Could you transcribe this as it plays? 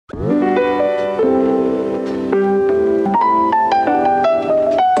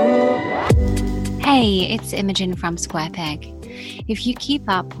it's Imogen from Square Peg. If you keep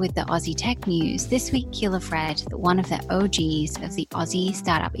up with the Aussie tech news, this week you'll have read that one of the OGs of the Aussie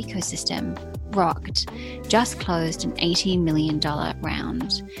startup ecosystem, Rokt, just closed an $80 million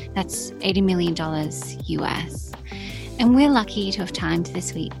round. That's $80 million US. And we're lucky to have timed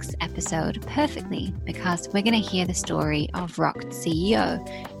this week's episode perfectly because we're going to hear the story of Rokt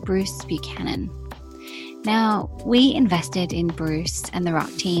CEO, Bruce Buchanan. Now, we invested in Bruce and the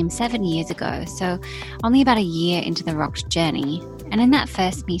Rokt team 7 years ago, so only about a year into the Rokt journey. And in that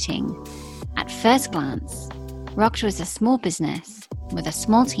first meeting, at first glance, Rokt was a small business with a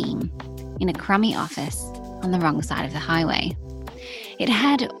small team in a crummy office on the wrong side of the highway. It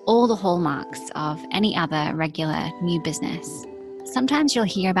had all the hallmarks of any other regular new business. Sometimes you'll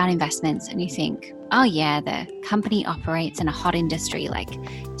hear about investments and you think, oh yeah, the company operates in a hot industry like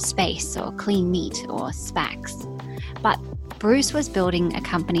space or clean meat or SPACs. But Bruce was building a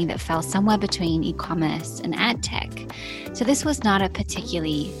company that fell somewhere between e-commerce and ad tech. So this was not a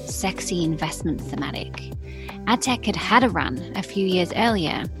particularly sexy investment thematic. Ad tech had a run a few years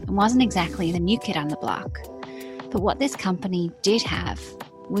earlier and wasn't exactly the new kid on the block. But what this company did have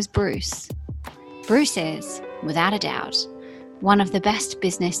was Bruce. Bruce is, without a doubt, one of the best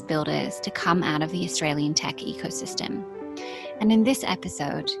business builders to come out of the Australian tech ecosystem. And in this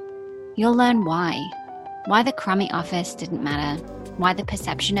episode, you'll learn why. Why the crummy office didn't matter, why the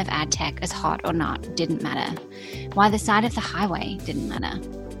perception of ad tech as hot or not didn't matter, why the side of the highway didn't matter.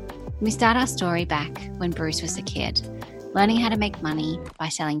 We start our story back when Bruce was a kid, learning how to make money by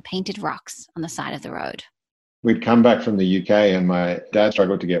selling painted rocks on the side of the road. We'd come back from the UK and my dad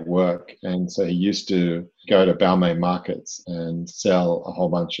struggled to get work. And so he used to go to Balmain markets and sell a whole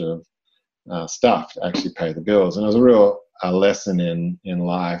bunch of stuff to actually pay the bills. And it was a real lesson in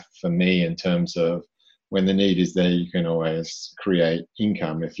life for me in terms of when the need is there, you can always create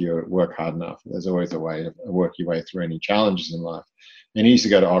income if you work hard enough. There's always a way to work your way through any challenges in life. And he used to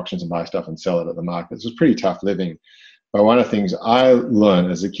go to auctions and buy stuff and sell it at the markets. It was pretty tough living. But one of the things I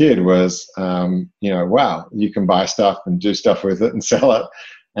learned as a kid was, wow, you can buy stuff and do stuff with it and sell it.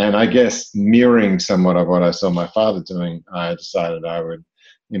 And I guess mirroring somewhat of what I saw my father doing, I decided I would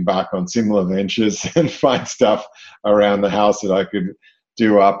embark on similar ventures and find stuff around the house that I could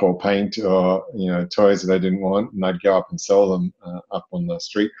do up or paint or, toys that I didn't want. And I'd go up and sell them up on the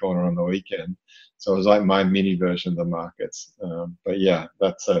street corner on the weekend. So it was like my mini version of the markets. But yeah,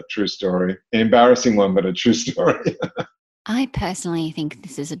 that's a true story. An embarrassing one, but a true story. I personally think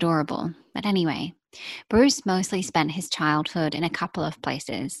this is adorable. But anyway, Bruce mostly spent his childhood in a couple of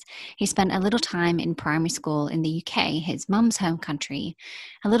places. He spent a little time in primary school in the UK, his mum's home country,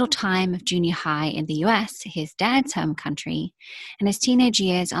 a little time of junior high in the US, his dad's home country, and his teenage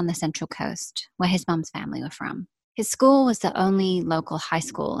years on the Central Coast, where his mum's family were from. His school was the only local high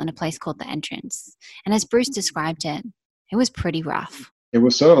school in a place called The Entrance. And as Bruce described it, it was pretty rough. It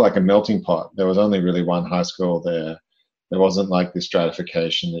was sort of like a melting pot. There was only really one high school there. There wasn't like the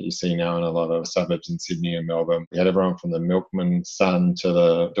stratification that you see now in a lot of suburbs in Sydney and Melbourne. You had everyone from the milkman's son to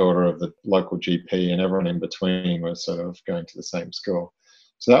the daughter of the local GP, and everyone in between was sort of going to the same school.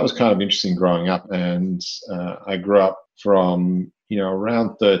 So that was kind of interesting growing up. And I grew up from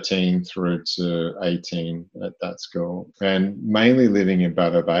around 13 through to 18 at that school, and mainly living in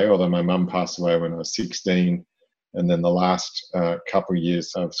Bateau Bay, although my mum passed away when I was 16. And then the last couple of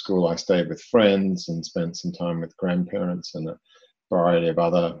years of school, I stayed with friends and spent some time with grandparents and a variety of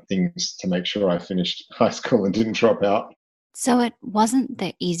other things to make sure I finished high school and didn't drop out. So it wasn't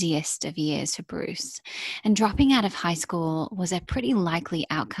the easiest of years for Bruce, and dropping out of high school was a pretty likely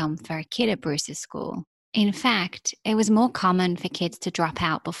outcome for a kid at Bruce's school. In fact, it was more common for kids to drop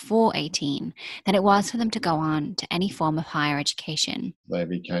out before 18 than it was for them to go on to any form of higher education. They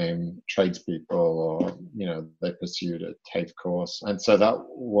became tradespeople or, they pursued a TAFE course. And so that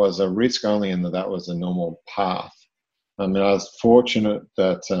was a risk only in that was a normal path. I mean, I was fortunate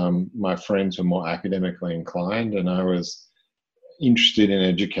that my friends were more academically inclined and I was interested in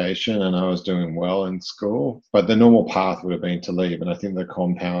education and I was doing well in school. But the normal path would have been to leave. And I think the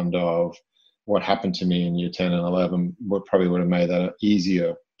compound of what happened to me in year 10 and 11 would have made that an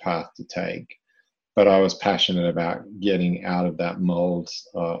easier path to take. But I was passionate about getting out of that mold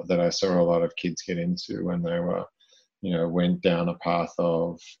that I saw a lot of kids get into when they were, went down a path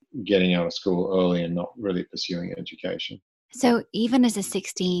of getting out of school early and not really pursuing education. So even as a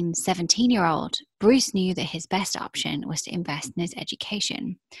 16, 17-year-old, Bruce knew that his best option was to invest in his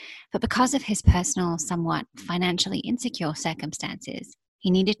education. But because of his personal, somewhat financially insecure circumstances, he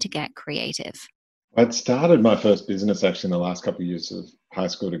needed to get creative. I'd started my first business actually in the last couple of years of high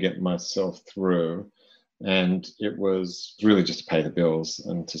school to get myself through. And it was really just to pay the bills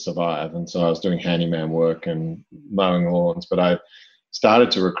and to survive. And so I was doing handyman work and mowing lawns, but I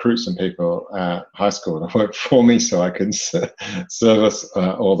started to recruit some people at high school to work for me so I could service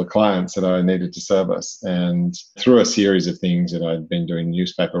all the clients that I needed to service. And through a series of things that I'd been doing,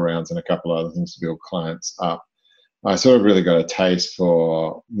 newspaper rounds and a couple of other things to build clients up, I sort of really got a taste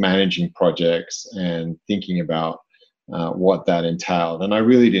for managing projects and thinking about what that entailed. And I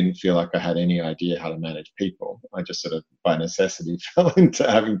really didn't feel like I had any idea how to manage people. I just sort of, by necessity, fell into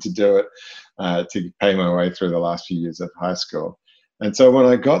having to do it to pay my way through the last few years of high school. And so when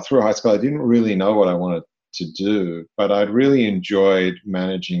I got through high school, I didn't really know what I wanted to do, but I'd really enjoyed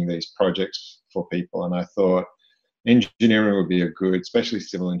managing these projects for people. And I thought engineering would be a good, especially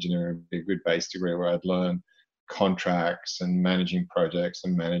civil engineering, would be a good base degree where I'd learn contracts and managing projects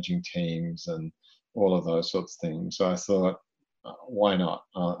and managing teams and all of those sorts of things. So I thought, why not?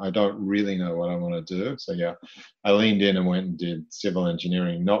 I don't really know what I want to do. So yeah, I leaned in and went and did civil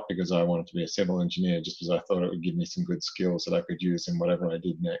engineering, not because I wanted to be a civil engineer, just because I thought it would give me some good skills that I could use in whatever I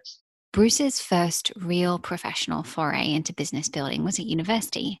did next. Bruce's first real professional foray into business building was at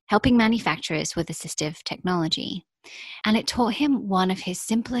university, helping manufacturers with assistive technology. And it taught him one of his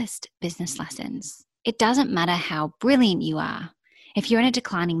simplest business lessons. It doesn't matter how brilliant you are. If you're in a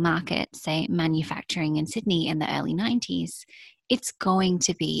declining market, say manufacturing in Sydney in the early 90s, it's going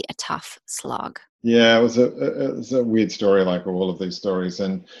to be a tough slog. Yeah, it was a weird story, like all of these stories.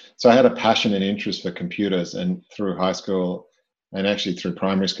 And so I had a passion and interest for computers. And through high school and actually through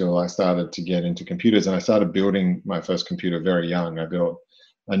primary school, I started to get into computers. And I started building my first computer very young. I built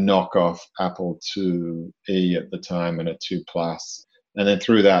a knockoff Apple IIe at the time and a 2 Plus. And then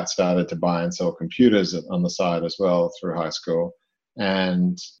through that, started to buy and sell computers on the side as well through high school.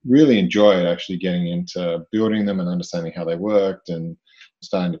 And really enjoyed actually getting into building them and understanding how they worked and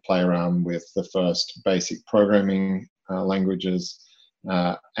starting to play around with the first basic programming languages.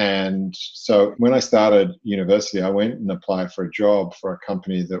 And so when I started university, I went and applied for a job for a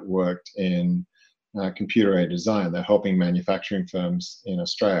company that worked in computer-aided design. They're helping manufacturing firms in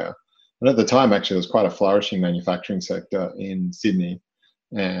Australia. And at the time, actually, there was quite a flourishing manufacturing sector in Sydney.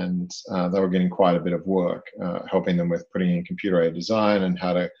 And they were getting quite a bit of work, helping them with putting in computer-aided design and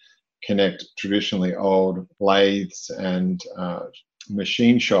how to connect traditionally old lathes and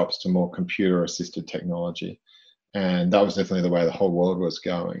machine shops to more computer-assisted technology. And that was definitely the way the whole world was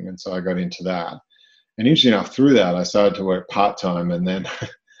going. And so I got into that. And interesting enough, through that, I started to work part-time. And then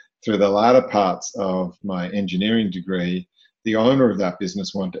through the latter parts of my engineering degree, the owner of that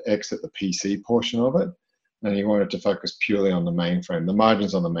business wanted to exit the PC portion of it. And he wanted to focus purely on the mainframe. The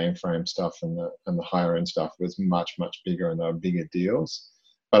margins on the mainframe stuff and the higher end stuff was much, much bigger, and they were bigger deals.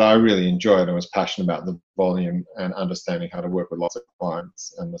 But I really enjoyed and was passionate about the volume and understanding how to work with lots of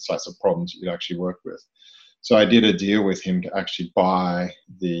clients and the types of problems you could actually work with. So I did a deal with him to actually buy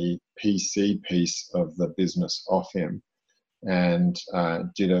the PC piece of the business off him, and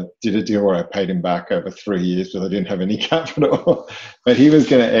did a deal where I paid him back over 3 years because I didn't have any capital. But he was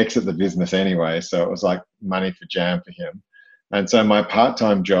going to exit the business anyway, so it was like money for jam for him. And so my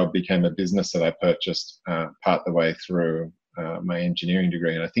part-time job became a business that I purchased part the way through my engineering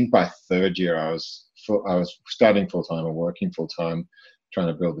degree. And I think by third year I was starting full-time and working full-time, trying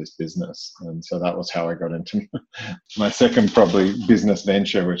to build this business. And so that was how I got into my second probably business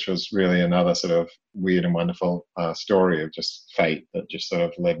venture, which was really another sort of weird and wonderful story of just fate that just sort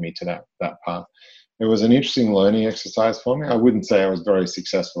of led me to that path. It was an interesting learning exercise for me. I wouldn't say I was very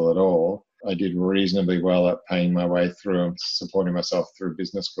successful at all. I did reasonably well at paying my way through and supporting myself through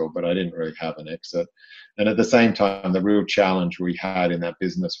business school, but I didn't really have an exit. And at the same time, the real challenge we had in that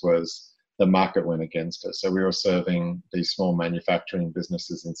business was the market went against us. So we were serving these small manufacturing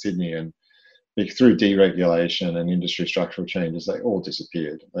businesses in Sydney, and through deregulation and industry structural changes, they all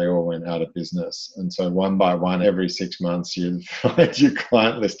disappeared. They all went out of business. And so one by one, every 6 months, you'd find your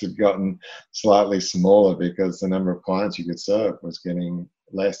client list had gotten slightly smaller because the number of clients you could serve was getting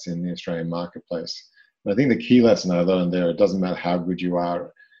less in the Australian marketplace. And I think the key lesson I learned there, it doesn't matter how good you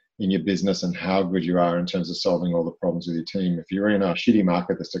are in your business and how good you are in terms of solving all the problems with your team. If you're in a shitty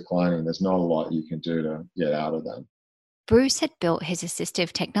market that's declining, there's not a lot you can do to get out of that. Bruce had built his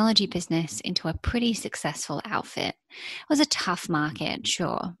assistive technology business into a pretty successful outfit. It was a tough market,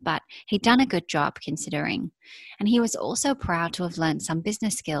 sure, but he'd done a good job considering. And he was also proud to have learned some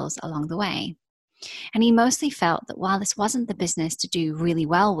business skills along the way. And he mostly felt that while this wasn't the business to do really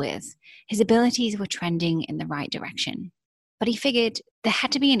well with, his abilities were trending in the right direction. But he figured there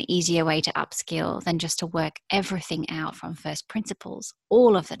had to be an easier way to upskill than just to work everything out from first principles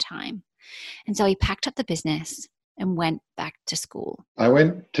all of the time. And so he packed up the business and went back to school? I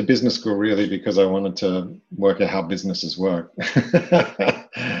went to business school really because I wanted to work out how businesses work.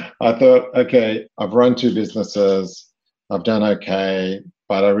 I thought, okay, I've run 2 businesses, I've done okay,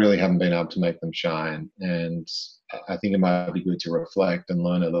 but I really haven't been able to make them shine. And I think it might be good to reflect and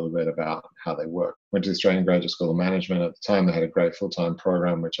learn a little bit about how they work. Went to the Australian Graduate School of Management. At the time, they had a great full-time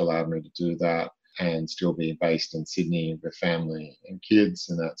program which allowed me to do that and still be based in Sydney with family and kids,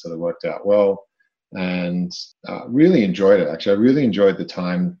 and that sort of worked out well. And really enjoyed it, actually. I really enjoyed the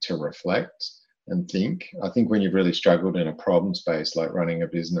time to reflect and think. I think when you've really struggled in a problem space like running a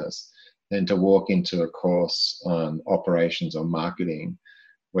business, then to walk into a course on operations or marketing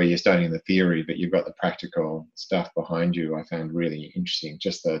where you're studying the theory, but you've got the practical stuff behind you, I found really interesting.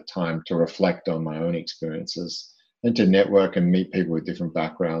 Just the time to reflect on my own experiences and to network and meet people with different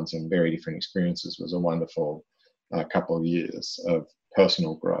backgrounds and very different experiences was a wonderful couple of years of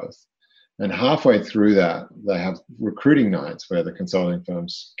personal growth. And halfway through that, they have recruiting nights where the consulting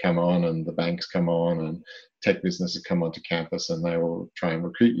firms come on and the banks come on and tech businesses come onto campus, and they will try and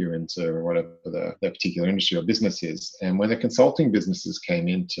recruit you into whatever their particular industry or business is. And when the consulting businesses came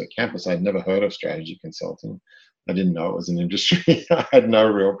into campus, I'd never heard of strategy consulting. I didn't know it was an industry. I had no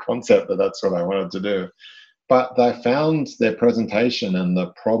real concept that that's what I wanted to do. But I found their presentation and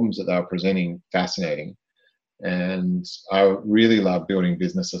the problems that they were presenting fascinating. And I really loved building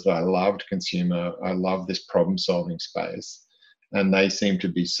businesses. I loved consumer. I loved this problem-solving space. And they seem to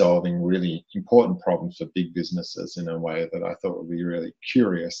be solving really important problems for big businesses in a way that I thought would be really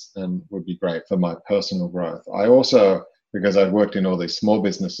curious and would be great for my personal growth. I also, because I'd worked in all these small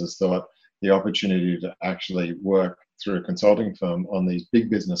businesses, thought the opportunity to actually work through a consulting firm on these big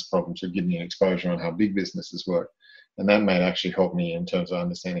business problems would give me an exposure on how big businesses work. And that may actually help me in terms of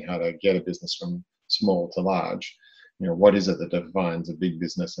understanding how to get a business from small to large. You know, what is it that defines a big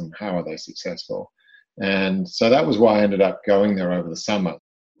business and how are they successful? And so that was why I ended up going there over the summer.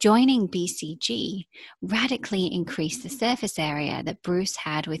 Joining BCG radically increased the surface area that Bruce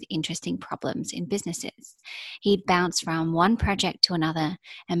had with interesting problems in businesses. He'd bounce from one project to another,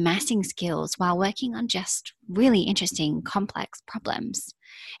 amassing skills while working on just really interesting, complex problems.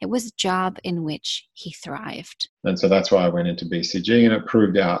 It was a job in which he thrived. And so that's why I went into BCG, and it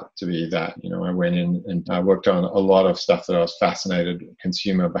proved out to be that. You know, I went in and I worked on a lot of stuff that I was fascinated with: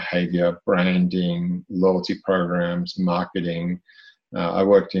 consumer behavior, branding, loyalty programs, marketing. I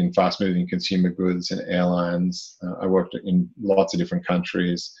worked in fast-moving consumer goods and airlines. I worked in lots of different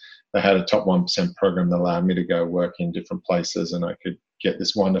countries. They had a top 1% program that allowed me to go work in different places, and I could get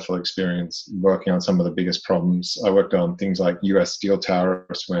this wonderful experience working on some of the biggest problems. I worked on things like US steel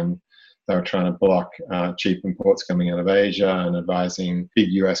tariffs when they were trying to block cheap imports coming out of Asia, and advising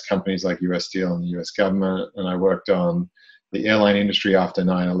big US companies like US Steel and the US government. And I worked on the airline industry after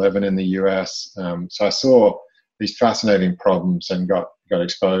 9/11 in the US. So I saw these fascinating problems and got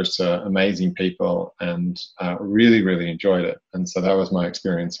exposed to amazing people, and really, really enjoyed it. And so that was my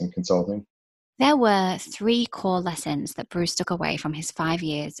experience in consulting. There were 3 core lessons that Bruce took away from his 5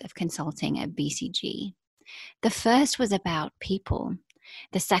 years of consulting at BCG. The first was about people.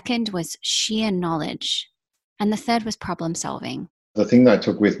 The second was sheer knowledge. And the third was problem solving. The thing that I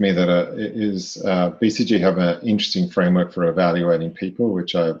took with me that is BCG have an interesting framework for evaluating people,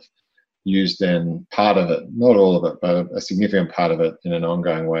 which I've used in part of it, not all of it, but a significant part of it in an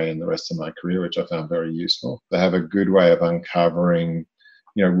ongoing way in the rest of my career, which I found very useful. They have a good way of uncovering,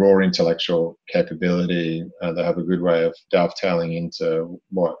 you know, raw intellectual capability. They have a good way of dovetailing into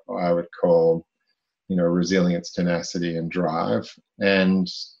what I would call, you know, resilience, tenacity, and drive. And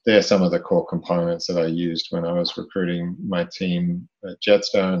they're some of the core components that I used when I was recruiting my team at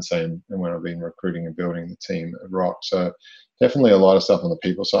Jetstone, and when I've been recruiting and building the team at Rock. So definitely a lot of stuff on the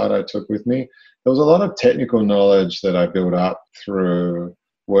people side I took with me. There was a lot of technical knowledge that I built up through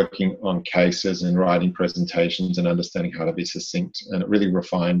working on cases and writing presentations and understanding how to be succinct. And it really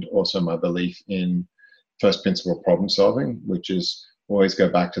refined also my belief in first principle problem solving, which is always go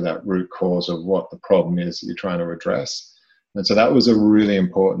back to that root cause of what the problem is that you're trying to address. And so that was a really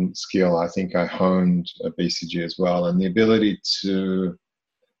important skill I think I honed at BCG as well. And the ability to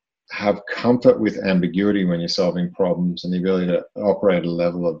have comfort with ambiguity when you're solving problems, and the ability to operate at a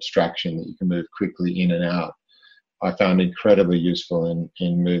level of abstraction that you can move quickly in and out, I found incredibly useful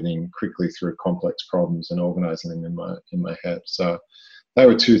in moving quickly through complex problems and organizing them in my head. So they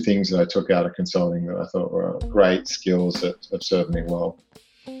were 2 things that I took out of consulting that I thought were great skills that have served me well.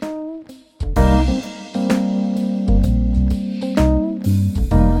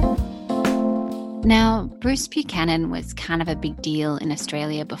 Now, Bruce Buchanan was kind of a big deal in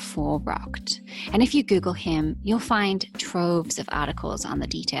Australia before Rocked. And if you Google him, you'll find troves of articles on the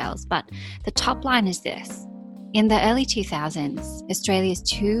details. But the top line is this: In the early 2000s, Australia's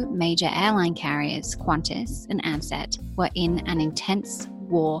two major airline carriers, Qantas and Ansett, were in an intense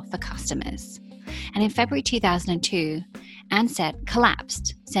war for customers. And in February 2002, Ansett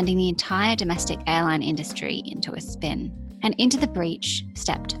collapsed, sending the entire domestic airline industry into a spin. And into the breach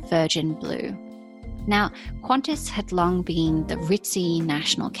stepped Virgin Blue. Now, Qantas had long been the ritzy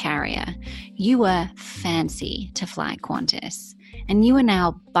national carrier. You were fancy to fly Qantas. And you were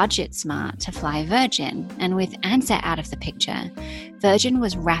now budget smart to fly Virgin. And with Ansett out of the picture, Virgin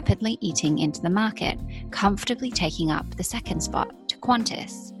was rapidly eating into the market, comfortably taking up the second spot to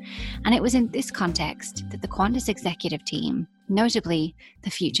Qantas. And it was in this context that the Qantas executive team, notably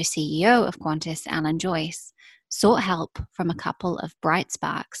the future CEO of Qantas, Alan Joyce, sought help from a couple of bright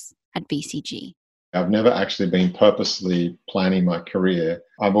sparks at BCG. I've never actually been purposely planning my career.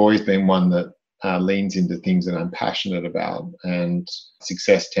 I've always been one that leans into things that I'm passionate about, and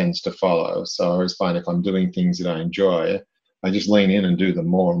success tends to follow. So I always find if I'm doing things that I enjoy, I just lean in and do them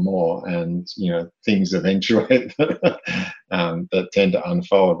more and more, and things eventuate that tend to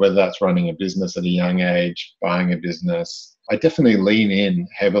unfold, whether that's running a business at a young age, buying a business. I definitely lean in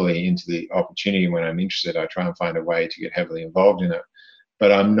heavily into the opportunity when I'm interested. I try and find a way to get heavily involved in it.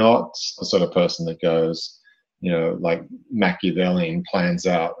 But I'm not the sort of person that goes, like Machiavellian, plans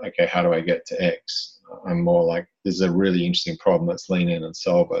out, okay, how do I get to X? I'm more like, this is a really interesting problem, let's lean in and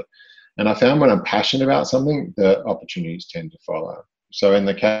solve it. And I found when I'm passionate about something, the opportunities tend to follow. So in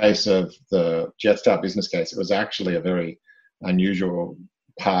the case of the Jetstar business case, it was actually a very unusual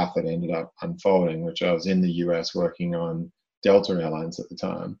path that ended up unfolding, which I was in the US working on Delta Airlines at the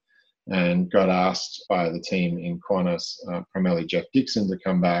time, and got asked by the team in Qantas, primarily Jeff Dixon, to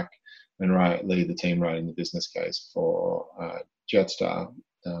come back and lead the team writing the business case for Jetstar.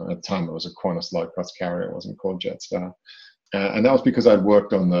 At the time, it was a Qantas low-cost carrier. It wasn't called Jetstar. And that was because I'd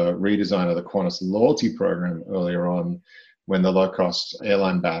worked on the redesign of the Qantas loyalty program earlier on when the low-cost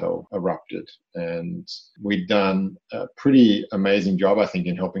airline battle erupted. And we'd done a pretty amazing job, I think,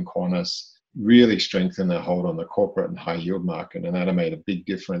 in helping Qantas really strengthen their hold on the corporate and high yield market. And that had made a big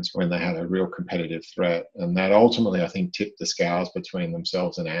difference when they had a real competitive threat. And that ultimately, I think, tipped the scales between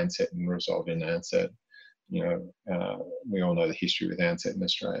themselves and Ansett and resulted in Ansett. We all know the history with Ansett in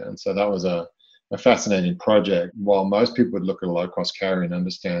Australia. And so that was a fascinating project. While most people would look at a low-cost carrier and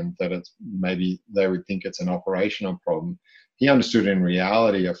understand that it's maybe they would think it's an operational problem, he understood in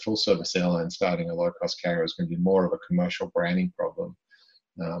reality a full-service airline starting a low-cost carrier is going to be more of a commercial branding problem.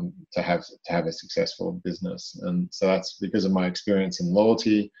 To have a successful business. And so that's because of my experience in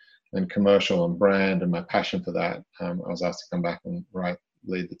loyalty and commercial and brand and my passion for that. I was asked to come back and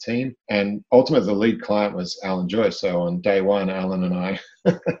lead the team. And ultimately, the lead client was Alan Joyce. So on day one, Alan and I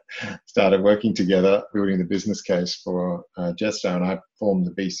started working together, building the business case for Jetstar. And I formed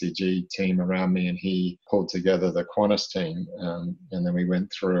the BCG team around me, and he pulled together the Qantas team. And then we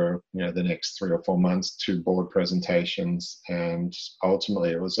went through, the next 3 or 4 months, 2 board presentations. And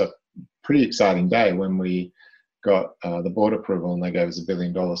ultimately, it was a pretty exciting day when we got the board approval, and they gave us $1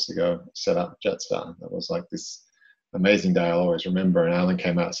 billion to go set up Jetstar. That was like this amazing day I'll always remember. And Alan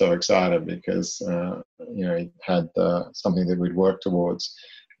came out so excited because he had something that we'd worked towards.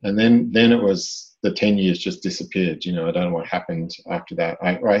 And then it was the 10 years just disappeared. I don't know what happened after that.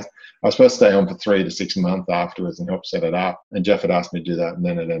 I was supposed to stay on for 3 to 6 months afterwards and help set it up. And Jeff had asked me to do that, and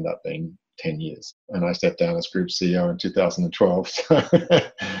then it ended up being 10 years. And I stepped down as group CEO in 2012.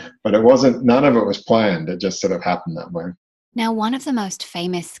 But none of it was planned. It just sort of happened that way. Now, one of the most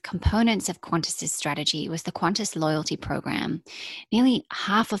famous components of Qantas's strategy was the Qantas loyalty program. Nearly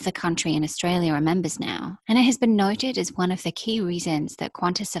half of the country in Australia are members now, and it has been noted as one of the key reasons that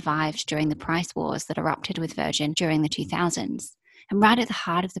Qantas survived during the price wars that erupted with Virgin during the 2000s. And right at the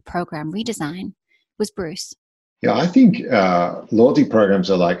heart of the program redesign was Bruce. Yeah, I think loyalty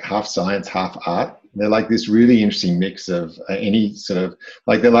programs are like half science, half art. They're like this really interesting mix of any sort of,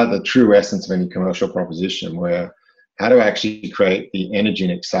 they're like the true essence of any commercial proposition, where how to actually create the energy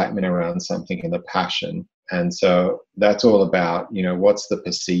and excitement around something and the passion. And so that's all about, what's the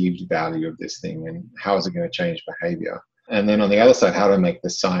perceived value of this thing and how is it going to change behavior? And then on the other side, how to make the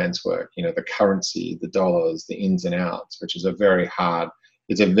science work, the currency, the dollars, the ins and outs, which is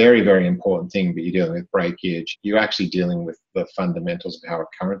it's a very, very important thing, but you're dealing with breakage. You're actually dealing with the fundamentals of how a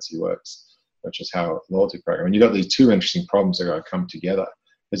currency works, which is how a loyalty program. And you've got these 2 interesting problems that are going to come together.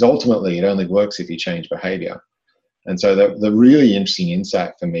 Because ultimately, it only works if you change behavior. And so the really interesting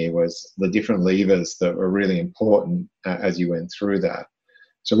insight for me was the different levers that were really important as you went through that.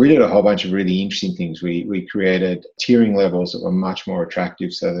 So we did a whole bunch of really interesting things. We created tiering levels that were much more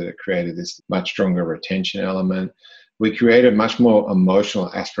attractive so that it created this much stronger retention element. We created much more emotional,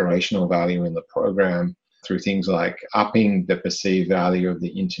 aspirational value in the program through things like upping the perceived value of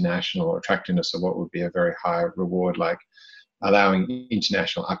the international attractiveness of what would be a very high reward, like allowing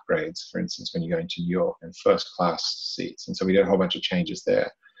international upgrades, for instance, when you're going to New York, and first class seats. And so we did a whole bunch of changes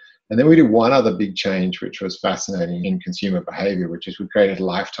there. And then we did one other big change, which was fascinating in consumer behavior, which is we created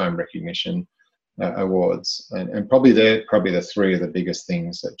lifetime recognition awards. And probably they're the three of the biggest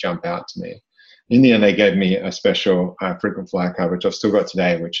things that jump out to me. In the end, they gave me a special frequent flyer card, which I've still got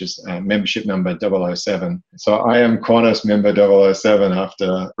today, which is membership number 007. So I am Qantas member 007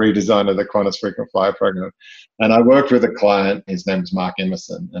 after redesign of the Qantas frequent flyer program. And I worked with a client, his name is Mark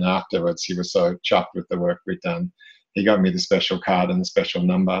Emerson, and afterwards he was so chuffed with the work we'd done. He got me the special card and the special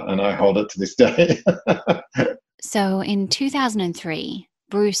number, and I hold it to this day. So in 2003,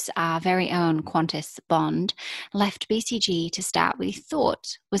 Bruce, our very own Qantas Bond, left BCG to start what he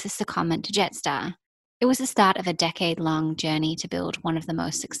thought was a secondment to Jetstar. It was the start of a decade-long journey to build one of the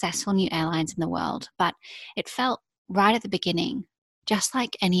most successful new airlines in the world, but it felt right at the beginning, just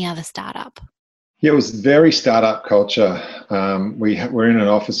like any other startup. Yeah, it was very startup culture. We're in an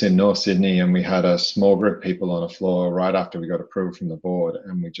office in North Sydney, and we had a small group of people on a floor right after we got approval from the board,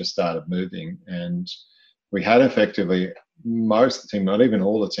 and we just started moving. And we had effectively most of the team, not even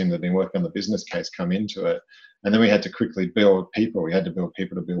all the team that had been working on the business case, come into it. And then we had to quickly build people. We had to build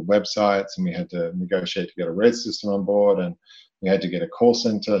people to build websites, and we had to negotiate to get a res system on board, and we had to get a call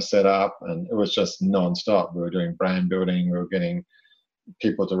center set up, and it was just nonstop. We were doing brand building, we were getting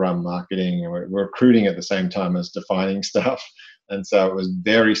people to run marketing, and we're recruiting at the same time as defining stuff. And so it was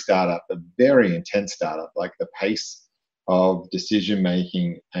very startup, a very intense startup. Like the pace of decision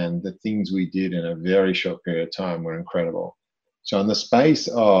making and the things we did in a very short period of time were incredible. So in the space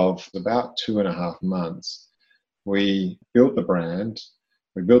of about 2.5 months, we built the brand,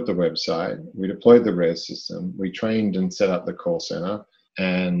 we built the website, we deployed the res system, we trained and set up the call center,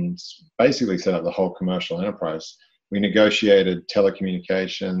 and basically set up the whole commercial enterprise. We negotiated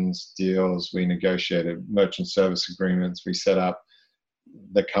telecommunications deals, we negotiated merchant service agreements, we set up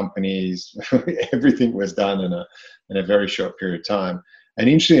the companies. Everything was done in a very short period of time. And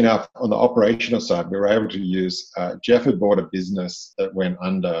interestingly enough, on the operational side, we were able to use, Jeff had bought a business that went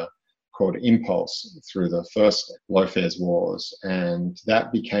under called Impulse through the first low fares wars, and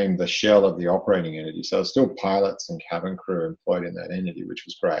that became the shell of the operating entity. So still pilots and cabin crew employed in that entity, which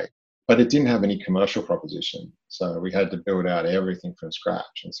was great. But it didn't have any commercial proposition. So we had to build out everything from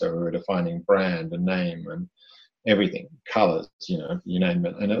scratch. And so we were defining brand and name and everything, colors, you name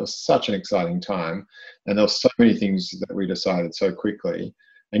it. And it was such an exciting time. And there were so many things that we decided so quickly.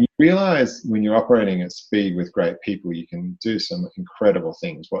 And you realize when you're operating at speed with great people, you can do some incredible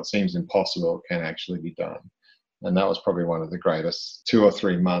things. What seems impossible can actually be done. And that was probably one of the greatest 2 or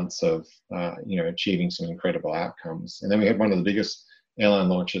 3 months of, achieving some incredible outcomes. And then we had one of the biggest airline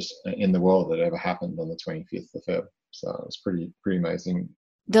launches in the world that ever happened on the 25th of Feb. So it was pretty amazing.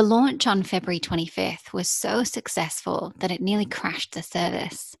 The launch on February 25th was so successful that it nearly crashed the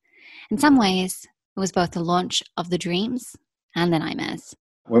service. In some ways, it was both the launch of the dreams and the nightmares.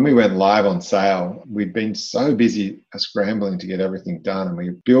 When we went live on sale, we'd been so busy scrambling to get everything done, and we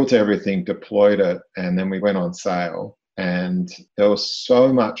built everything, deployed it, and then we went on sale. And there was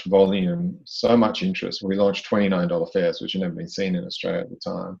so much volume, so much interest. We launched $29 fares, which had never been seen in Australia at the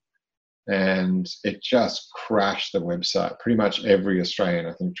time. And it just crashed the website. Pretty much every Australian,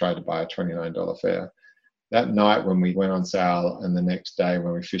 I think, tried to buy a $29 fare. That night when we went on sale and the next day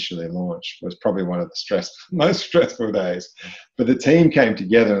when we officially launched was probably one of the most stressful days. But the team came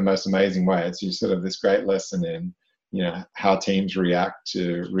together in the most amazing way. It's sort of this great lesson in, how teams react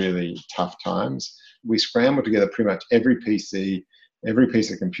to really tough times. We scrambled together pretty much every PC, every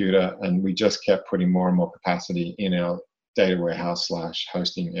piece of computer, and we just kept putting more and more capacity in our data warehouse /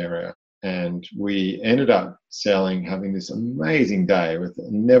 hosting area. And we ended up having this amazing day with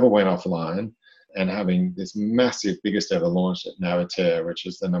never went offline, and having this massive, biggest ever launch at Navitaire, which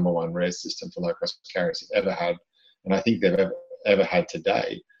is the #1 res system for low-cost carriers have ever had, and I think they've ever had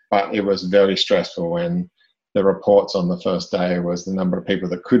today. But it was very stressful when the reports on the first day was the number of people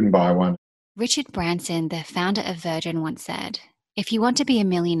that couldn't buy one. Richard Branson, the founder of Virgin, once said, "If you want to be a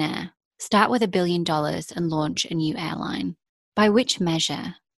millionaire, start with $1 billion and launch a new airline." By which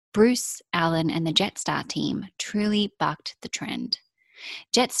measure, Bruce, Alan, and the Jetstar team truly bucked the trend.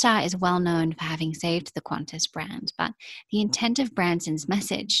 Jetstar is well known for having saved the Qantas brand, but the intent of Branson's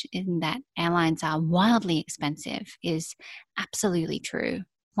message in that airlines are wildly expensive is absolutely true.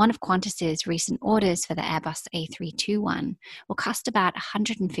 One of Qantas's recent orders for the Airbus A321 will cost about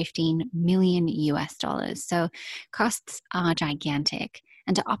 $115 million US, so costs are gigantic.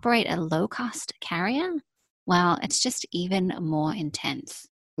 And to operate a low-cost carrier, well, it's just even more intense.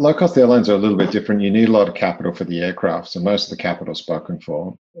 Low-cost airlines are a little bit different. You need a lot of capital for the aircraft, so most of the capital is spoken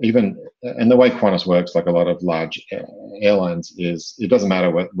for. And the way Qantas works, like a lot of large airlines, is it doesn't matter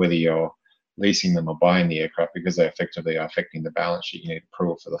whether you're leasing them or buying the aircraft because they effectively are affecting the balance sheet. You need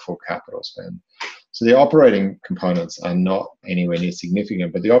approval for the full capital spend. So the operating components are not anywhere near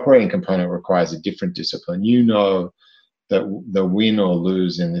significant, but the operating component requires a different discipline. You know that the win or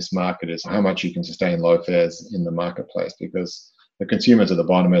lose in this market is how much you can sustain low fares in the marketplace, because the consumers at the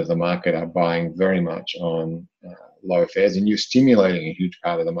bottom of the market are buying very much on low fares, and you're stimulating a huge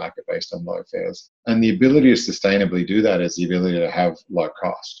part of the market based on low fares. And the ability to sustainably do that is the ability to have low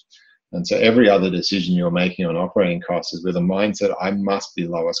cost. And so every other decision you're making on operating costs is with a mindset, I must be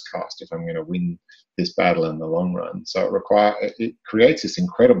lowest cost if I'm going to win this battle in the long run. So it creates this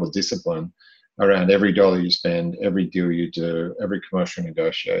incredible discipline around every dollar you spend, every deal you do, every commercial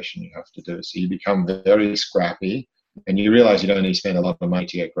negotiation you have to do. So you become very scrappy, and you realize you don't need to spend a lot of money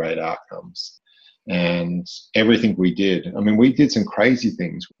to get great outcomes. And everything we did, we did some crazy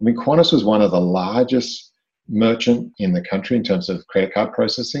things. Qantas was one of the largest merchant in the country in terms of credit card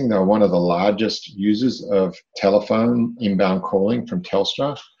processing. They were one of the largest users of telephone inbound calling from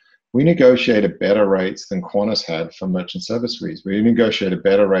Telstra. We negotiated better rates than Qantas had for merchant service fees. We negotiated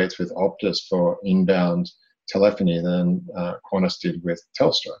better rates with Optus for inbound telephony than Qantas did with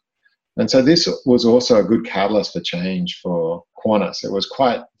Telstra. And so this was also a good catalyst for change for Qantas. It was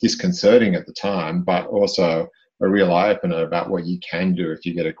quite disconcerting at the time, but also a real eye-opener about what you can do if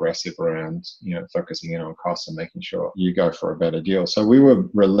you get aggressive around, focusing in on costs and making sure you go for a better deal. So we were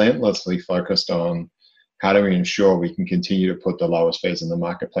relentlessly focused on how do we ensure we can continue to put the lowest fares in the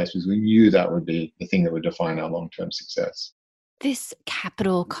marketplace, because we knew that would be the thing that would define our long-term success. This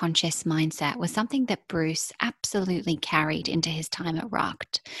capital conscious mindset was something that Bruce absolutely carried into his time at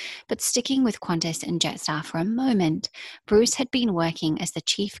Rokt. But sticking with Qantas and Jetstar for a moment, Bruce had been working as the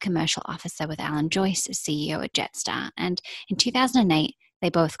Chief Commercial Officer with Alan Joyce as CEO at Jetstar, and in 2008, they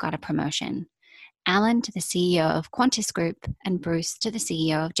both got a promotion. Alan to the CEO of Qantas Group and Bruce to the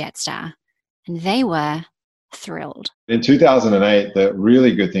CEO of Jetstar. And they were thrilled. In 2008, the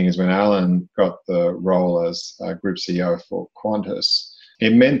really good thing is when Alan got the role as Group CEO for Qantas,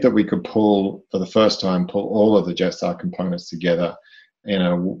 it meant that we could for the first time, pull all of the Jetstar components together in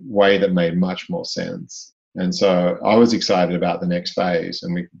a way that made much more sense. And so I was excited about the next phase,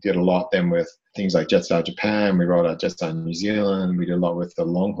 and we did a lot then with things like Jetstar Japan. We rolled out Jetstar New Zealand. We did a lot with the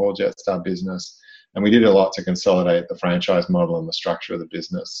long-haul Jetstar business. And we did a lot to consolidate the franchise model and the structure of the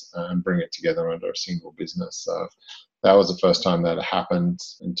business and bring it together under a single business. So that was the first time that it happened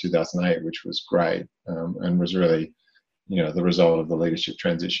in 2008, which was great, and was really, the result of the leadership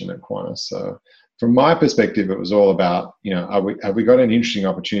transition at Qantas. So from my perspective, it was all about, have we got an interesting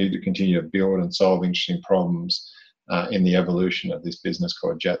opportunity to continue to build and solve interesting problems in the evolution of this business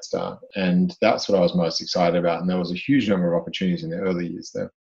called Jetstar? And that's what I was most excited about. And there was a huge number of opportunities in the early years there.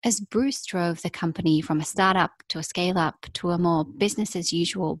 As Bruce drove the company from a startup to a scale-up to a more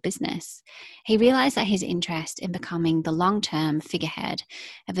business-as-usual business, he realized that his interest in becoming the long-term figurehead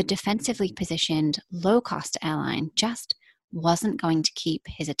of a defensively positioned, low-cost airline just wasn't going to keep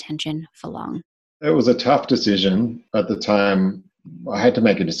his attention for long. It was a tough decision at the time. I had to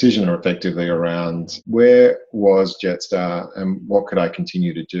make a decision effectively around where was Jetstar and what could I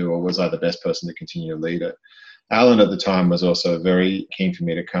continue to do, or was I the best person to continue to lead it? Alan at the time was also very keen for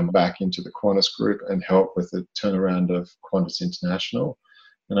me to come back into the Qantas Group and help with the turnaround of Qantas International.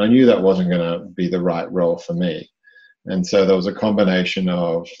 And I knew that wasn't going to be the right role for me. And so there was a combination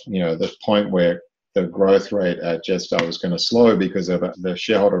of, the point where the growth rate at Jetstar was going to slow because of the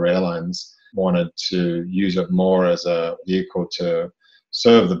shareholder airlines wanted to use it more as a vehicle to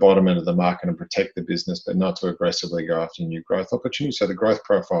serve the bottom end of the market and protect the business, but not to aggressively go after new growth opportunities. So the growth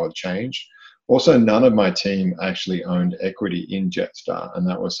profile had changed. Also, none of my team actually owned equity in Jetstar, and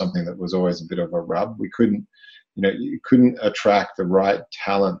that was something that was always a bit of a rub. We couldn't, you couldn't attract the right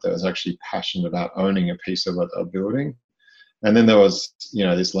talent that was actually passionate about owning a piece of a building. And then there was,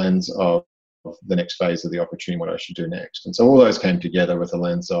 this lens of the next phase of the opportunity, what I should do next. And so all those came together with a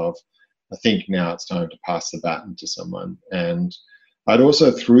lens of, I think now it's time to pass the baton to someone. And I'd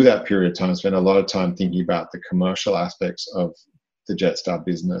also, through that period of time, spent a lot of time thinking about the commercial aspects of the Jetstar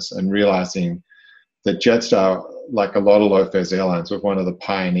business and realizing that Jetstar, like a lot of low-fares airlines, was one of the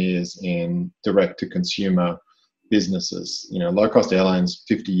pioneers in direct-to-consumer businesses. Low-cost airlines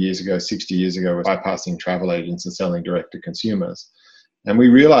 50 years ago, 60 years ago, were bypassing travel agents and selling direct to consumers. And we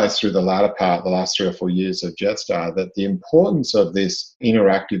realized through the latter part, the last 3 or 4 years of Jetstar, that the importance of this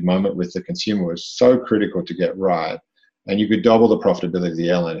interactive moment with the consumer was so critical to get right, And you could double the profitability of the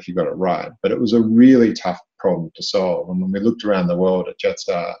airline if you got it right. But it was a really tough problem to solve. And when we looked around the world at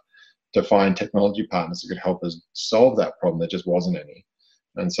Jetstar to find technology partners that could help us solve that problem, there just wasn't any.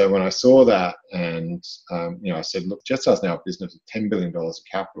 And so when I saw that, and I said, look, Jetstar's now a business of $10 billion of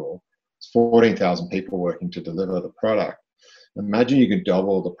capital. It's 14,000 people working to deliver the product. Imagine you can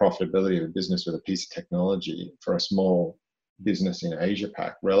double the profitability of a business with a piece of technology for a small business in Asia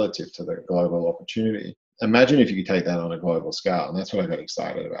Pac relative to the global opportunity. Imagine if you could take that on a global scale. And that's what I got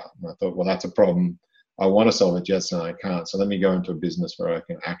excited about. And I thought, well, that's a problem I want to solve at Jetstar and I can't. So let me go into a business where I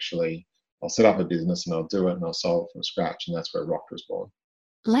can I'll set up a business and I'll do it and I'll solve it from scratch. And that's where Rokt was born.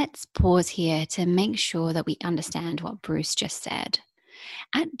 Let's pause here to make sure that we understand what Bruce just said.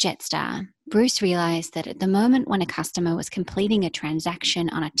 At Jetstar, Bruce realized that at the moment when a customer was completing a transaction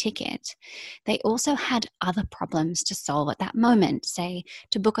on a ticket, they also had other problems to solve at that moment, say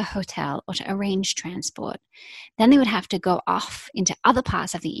to book a hotel or to arrange transport. Then they would have to go off into other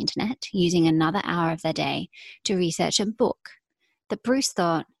parts of the internet using another hour of their day to research a book that Bruce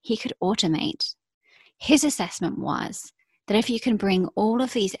thought he could automate. His assessment was that if you can bring all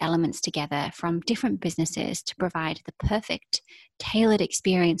of these elements together from different businesses to provide the perfect, tailored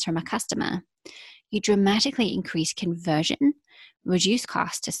experience from a customer, you dramatically increase conversion, reduce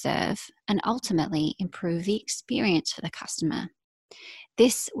cost to serve, and ultimately improve the experience for the customer.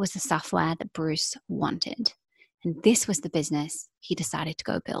 This was the software that Bruce wanted, and this was the business he decided to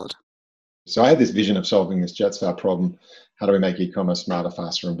go build. So I had this vision of solving this Jetstar problem. How do we make e-commerce smarter,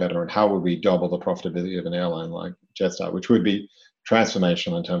 faster, and better? And how would we double the profitability of an airline like Jetstar, which would be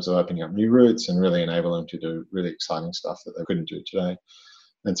transformational in terms of opening up new routes and really enable them to do really exciting stuff that they couldn't do today.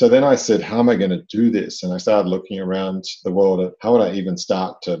 And so then I said, how am I going to do this? And I started looking around the world at how would I even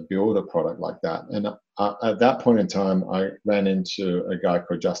start to build a product like that? And at that point in time, I ran into a guy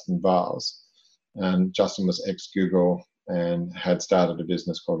called Justin Viles. And Justin was ex-Google and had started a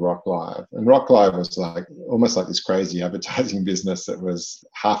business called Rokt Live. And Rokt Live was almost like this crazy advertising business that was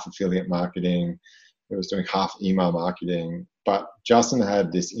half affiliate marketing. It was doing half email marketing. But Justin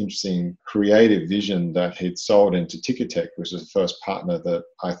had this interesting creative vision that he'd sold into Ticketek, which was the first partner that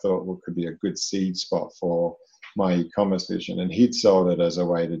I thought could be a good seed spot for my e-commerce vision. And he'd sold it as a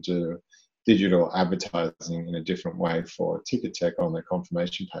way to do digital advertising in a different way for Ticketek on the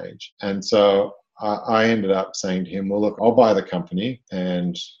confirmation page. And so I ended up saying to him, well, look, I'll buy the company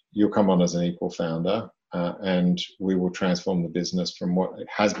and you'll come on as an equal founder and we will transform the business from what it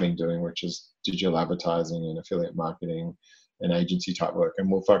has been doing, which is digital advertising and affiliate marketing and agency type work.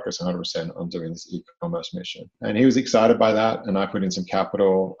 And we'll focus 100% on doing this e-commerce mission. And he was excited by that. And I put in some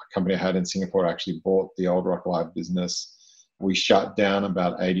capital. A company I had in Singapore actually bought the old Rokt Live business. We shut down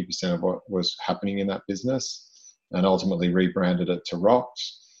about 80% of what was happening in that business and ultimately rebranded it to Rokt.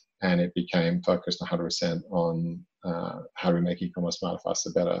 And it became focused 100% on how do we make e-commerce smarter,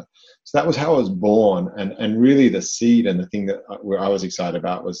 faster, better. So that was how it was born. And really the seed and the thing that I was excited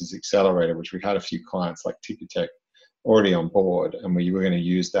about was this accelerator, which we had a few clients like Ticketek already on board. And we were going to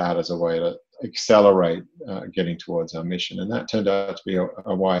use that as a way to accelerate getting towards our mission. And that turned out to be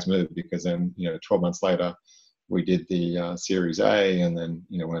a wise move because then, 12 months later, we did the Series A and then,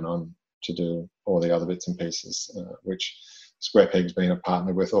 went on to do all the other bits and pieces, which SquarePeg's been a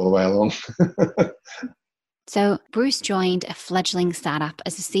partner with all the way along. So Bruce joined a fledgling startup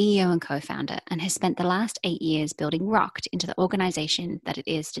as a CEO and co-founder and has spent the last 8 years building Rokt into the organization that it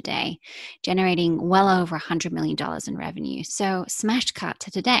is today, generating well over $100 million in revenue. So smash cut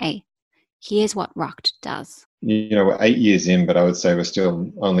to today. Here's what Rokt does. We're 8 years in, but I would say we're still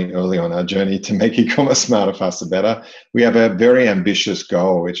only early on our journey to make e-commerce smarter, faster, better. We have a very ambitious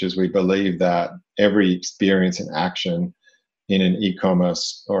goal, which is we believe that every experience and action in an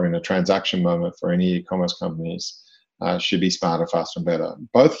e-commerce or in a transaction moment for any e-commerce companies should be smarter, faster, and better,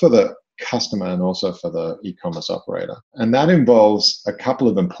 both for the customer and also for the e-commerce operator. And that involves a couple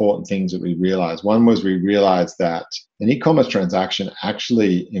of important things that we realized. One was we realized that an e-commerce transaction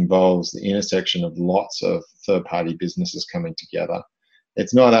actually involves the intersection of lots of third-party businesses coming together.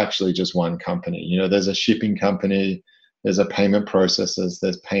 It's not actually just one company. There's a shipping company, there's a payment processors,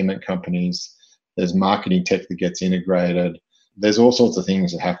 there's payment companies, there's marketing tech that gets integrated. There's all sorts of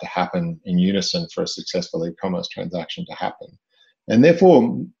things that have to happen in unison for a successful e-commerce transaction to happen. And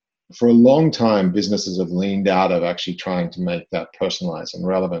therefore, for a long time, businesses have leaned out of actually trying to make that personalized and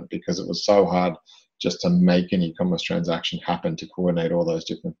relevant because it was so hard just to make an e-commerce transaction happen to coordinate all those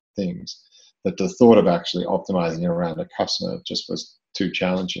different things that the thought of actually optimizing around a customer just was too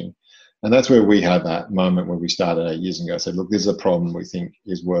challenging. And that's where we had that moment where we started 8 years ago. I said, look, this is a problem we think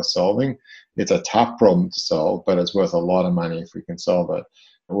is worth solving. It's a tough problem to solve, but it's worth a lot of money if we can solve it.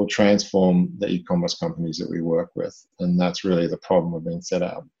 will transform the e-commerce companies that we work with. And that's really the problem we've been set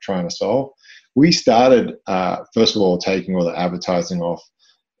out trying to solve. We started, first of all, taking all the advertising off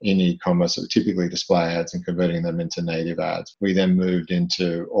in e-commerce, so typically display ads, and converting them into native ads. We then moved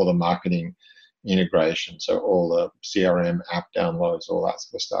into all the marketing integration, so all the CRM app downloads, all that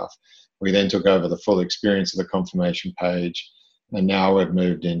sort of stuff. We then took over the full experience of the confirmation page, and now we've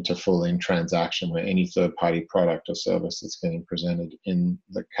moved into full in transaction, where any third-party product or service that's getting presented in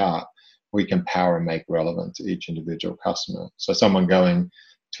the cart, we can power and make relevant to each individual customer. So someone going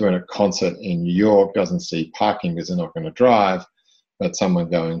to a concert in New York doesn't see parking because they're not going to drive, but someone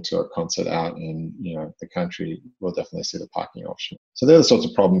going to a concert out in the country will definitely see the parking option. So they're the sorts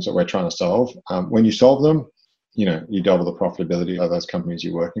of problems that we're trying to solve. When you solve them, you double the profitability of those companies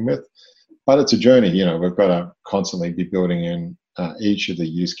you're working with. But it's a journey. We've got to constantly be building in each of the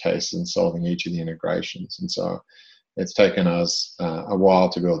use cases and solving each of the integrations. And so it's taken us a while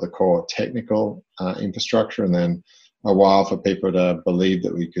to build the core technical infrastructure, and then a while for people to believe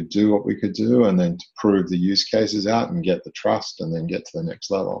that we could do what we could do, and then to prove the use cases out and get the trust, and then get to the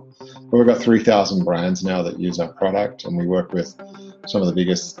next level. But we've got 3,000 brands now that use our product, and we work with some of the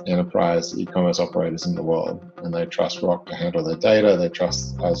biggest enterprise e-commerce operators in the world, and they trust Rock to handle their data. They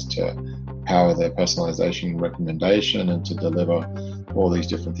trust us to power their personalization recommendation and to deliver all these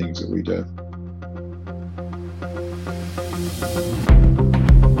different things that we do.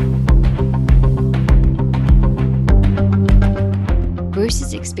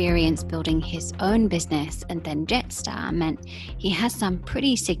 Bruce's experience building his own business and then Jetstar meant he has some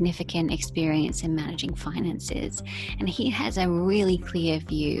pretty significant experience in managing finances, and he has a really clear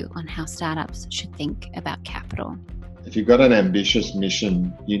view on how startups should think about capital. If you've got an ambitious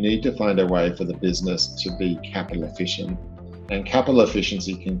mission, you need to find a way for the business to be capital efficient. And capital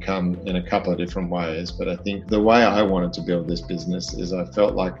efficiency can come in a couple of different ways, but I think the way I wanted to build this business is I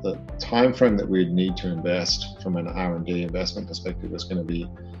felt like the time frame that we'd need to invest from an R&D investment perspective was going to be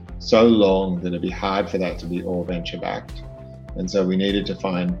so long that it'd be hard for that to be all venture backed. And so we needed to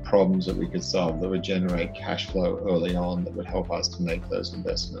find problems that we could solve that would generate cash flow early on that would help us to make those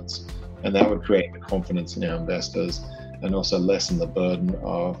investments. And that would create the confidence in our investors and also lessen the burden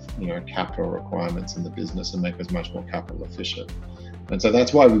of capital requirements in the business and make us much more capital efficient. And so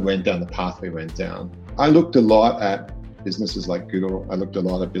that's why we went down the path we went down. I looked a lot at businesses like Google. I looked a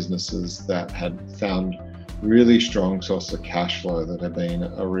lot at businesses that had found really strong sources of cash flow that have been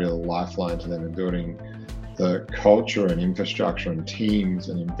a real lifeline to them in building the culture and infrastructure and teams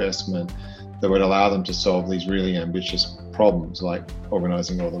and investment that would allow them to solve these really ambitious problems like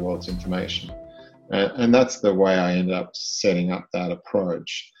organizing all the world's information. And that's the way I ended up setting up that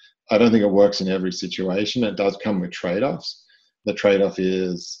approach. I don't think it works in every situation. It does come with trade-offs. The trade-off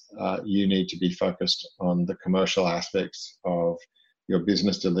is you need to be focused on the commercial aspects of your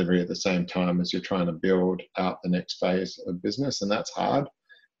business delivery at the same time as you're trying to build out the next phase of business. And that's hard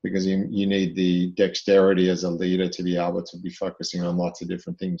because you need the dexterity as a leader to be able to be focusing on lots of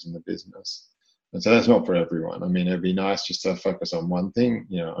different things in the business. And so that's not for everyone. I mean, it'd be nice just to focus on one thing.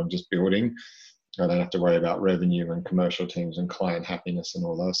 I'm just building. I don't have to worry about revenue and commercial teams and client happiness and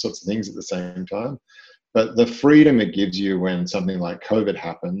all those sorts of things at the same time. But the freedom it gives you when something like COVID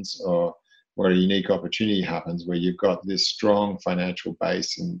happens or a unique opportunity happens where you've got this strong financial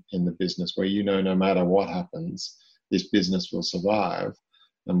base in the business where no matter what happens, this business will survive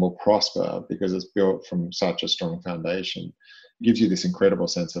and will prosper because it's built from such a strong foundation. It gives you this incredible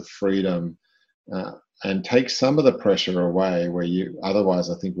sense of freedom and takes some of the pressure away where you otherwise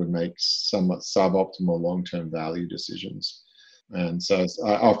I think would make somewhat suboptimal long-term value decisions. And so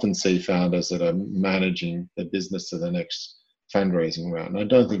I often see founders that are managing their business to the next fundraising round. I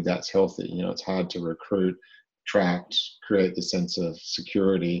don't think that's healthy. It's hard to recruit, attract, create the sense of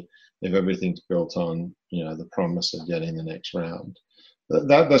security if everything's built on, the promise of getting the next round.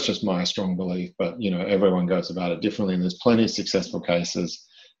 That's just my strong belief, but, everyone goes about it differently. And there's plenty of successful cases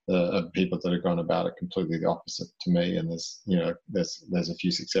of people that have gone about it completely the opposite to me. And there's a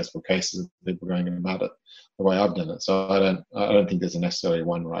few successful cases of people going about it the way I've done it. So I don't think there's necessarily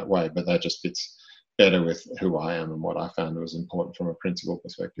one right way, but that just fits better with who I am and what I found was important from a principal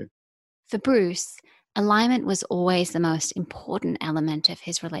perspective. For Bruce, alignment was always the most important element of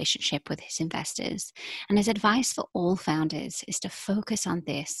his relationship with his investors, and his advice for all founders is to focus on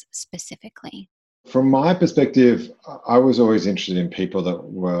this specifically. From my perspective, I was always interested in people that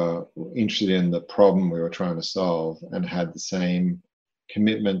were interested in the problem we were trying to solve and had the same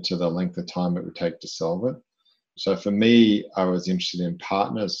commitment to the length of time it would take to solve it. So for me, I was interested in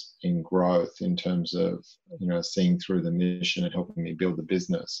partners in growth in terms of, seeing through the mission and helping me build the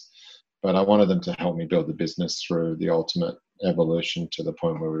business. but I wanted them to help me build the business through the ultimate evolution to the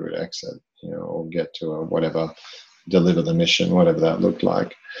point where we would exit, or get to a whatever, deliver the mission, whatever that looked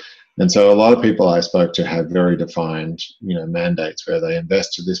like. And so a lot of people I spoke to have very defined, mandates where they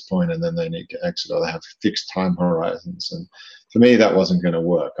invest to this point and then they need to exit, or they have fixed time horizons. And for me, that wasn't going to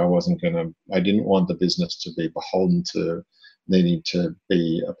work. I didn't want the business to be beholden to needing to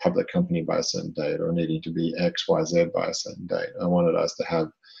be a public company by a certain date or needing to be X, Y, Z by a certain date. I wanted us to have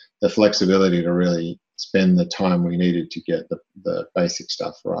the flexibility to really spend the time we needed to get the basic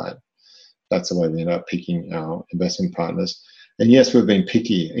stuff right. That's the way we ended up picking our investment partners. And yes, we've been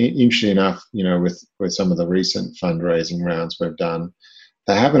picky. Interestingly enough, with some of the recent fundraising rounds we've done,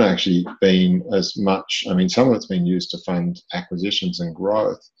 they haven't actually been as much. I mean, some of it's been used to fund acquisitions and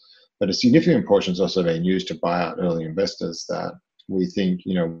growth, but a significant portion has also been used to buy out early investors that we think,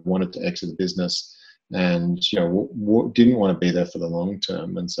 wanted to exit the business and, didn't want to be there for the long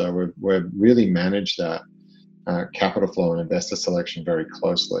term. And so we've really managed that capital flow and investor selection very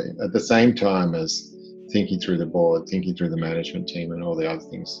closely, at the same time as thinking through the board, thinking through the management team and all the other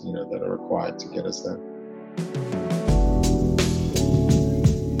things, that are required to get us there.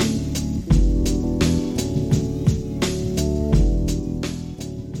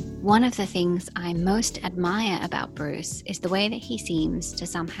 One of the things I most admire about Bruce is the way that he seems to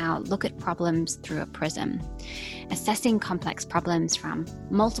somehow look at problems through a prism, assessing complex problems from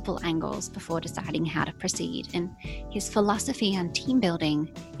multiple angles before deciding how to proceed. And his philosophy on team building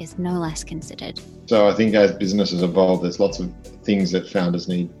is no less considered. So I think as businesses evolve, there's lots of things that founders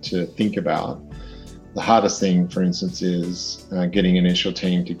need to think about. The hardest thing, for instance, is getting an initial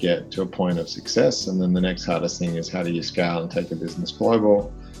team to get to a point of success. And then the next hardest thing is how do you scale and take a business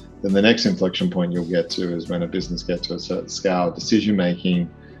global? Then the next inflection point you'll get to is when a business gets to a certain scale, decision-making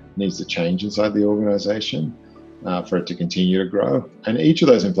needs to change inside the organization for it to continue to grow. And each of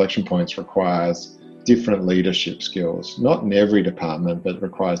those inflection points requires different leadership skills, not in every department, but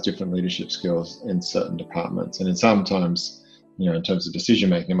requires different leadership skills in certain departments. And in sometimes, in terms of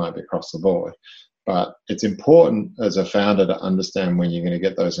decision-making, it might be across the board. But it's important as a founder to understand when you're going to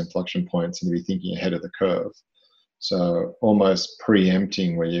get those inflection points and to be thinking ahead of the curve. So almost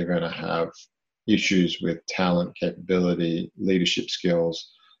preempting where you're going to have issues with talent, capability, leadership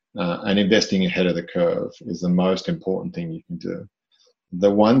skills, and investing ahead of the curve is the most important thing you can do.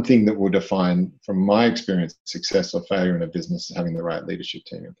 The one thing that will define, from my experience, success or failure in a business is having the right leadership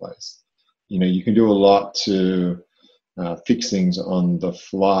team in place. You can do a lot to fix things on the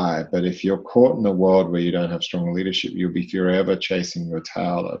fly, but if you're caught in a world where you don't have strong leadership, you'll be forever chasing your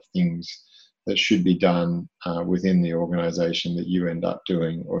tail of things that should be done within the organization that you end up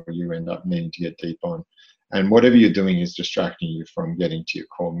doing or you end up needing to get deep on. And whatever you're doing is distracting you from getting to your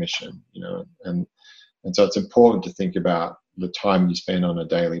core mission, and so it's important to think about the time you spend on a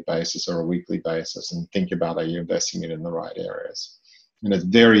daily basis or a weekly basis and think about, are you investing it in the right areas? And it's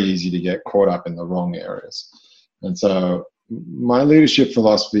very easy to get caught up in the wrong areas. And so my leadership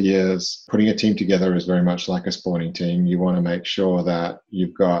philosophy is putting a team together is very much like a sporting team. You want to make sure that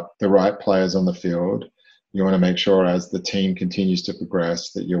you've got the right players on the field. You want to make sure as the team continues to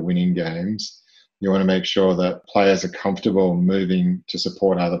progress that you're winning games. You want to make sure that players are comfortable moving to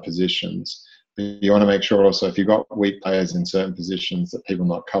support other positions. But you want to make sure also if you've got weak players in certain positions that people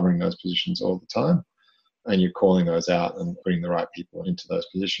are not covering those positions all the time and you're calling those out and putting the right people into those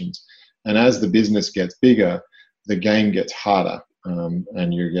positions. And as the business gets bigger, the game gets harder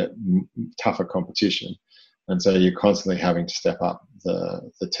and you get tougher competition. And so you're constantly having to step up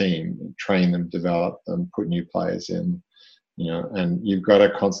the team, train them, develop them, put new players in, and you've got to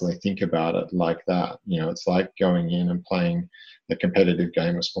constantly think about it like that. It's like going in and playing a competitive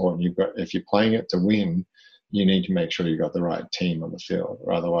game of sport. And if you're playing it to win, you need to make sure you've got the right team on the field,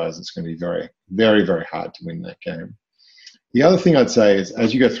 or otherwise it's going to be very, very, very hard to win that game. The other thing I'd say is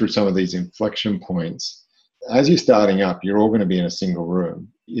as you go through some of these inflection points, as you're starting up, you're all going to be in a single room.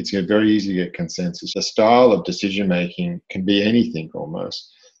 It's very easy to get consensus. The style of decision-making can be anything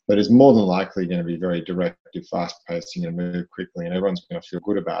almost, but it's more than likely going to be very directive, fast-paced, and move quickly, and everyone's going to feel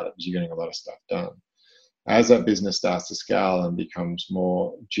good about it because you're getting a lot of stuff done. As that business starts to scale and becomes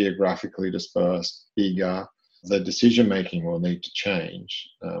more geographically dispersed, bigger, the decision-making will need to change.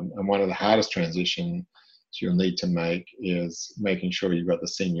 And one of the hardest transitions you'll need to make is making sure you've got the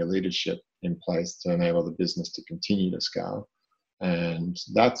senior leadership in place to enable the business to continue to scale. And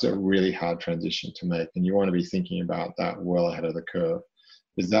that's a really hard transition to make. And you want to be thinking about that well ahead of the curve,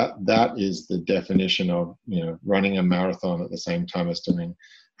 because that is the definition of, running a marathon at the same time as doing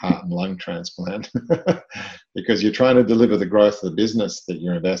heart and lung transplant, because you're trying to deliver the growth of the business that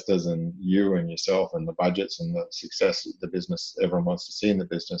your investors and you and yourself and the budgets and the success of the business everyone wants to see in the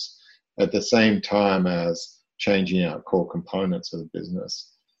business. at the same time as changing out core components of the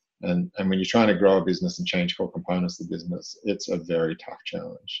business. And when you're trying to grow a business and change core components of the business, it's a very tough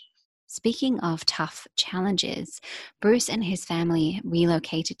challenge. Speaking of tough challenges, Bruce and his family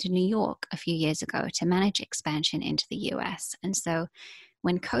relocated to New York a few years ago to manage expansion into the US. And so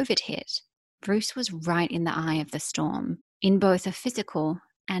when COVID hit, Bruce was right in the eye of the storm in both a physical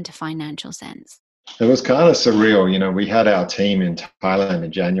and a financial sense. It was kind of surreal. You know, we had our team in Thailand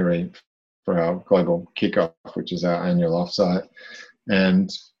in January for our global kickoff, which is our annual offsite. And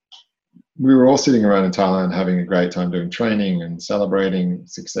we were all sitting around in Thailand having a great time doing training and celebrating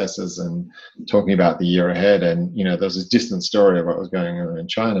successes and talking about the year ahead. And, you know, there was this distant story of what was going on in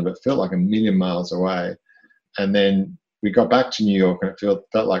China, but it felt like a million miles away. And then we got back to New York and it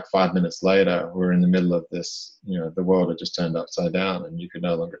felt like 5 minutes later, we were in the middle of this, you know, the world had just turned upside down and you could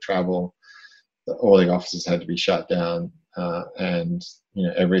no longer travel. All the offices had to be shut down, and, you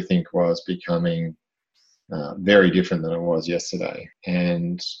know, everything was becoming very different than it was yesterday.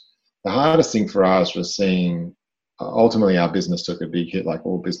 And the hardest thing for us was seeing, ultimately our business took a big hit like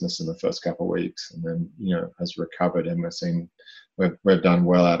all business in the first couple of weeks, and then, you know, has recovered, and we've done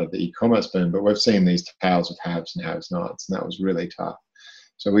well out of the e-commerce boom, but we've seen these tales of haves and have-nots, and that was really tough.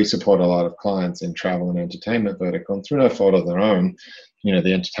 So we support a lot of clients in travel and entertainment vertical, and through no fault of their own, you know,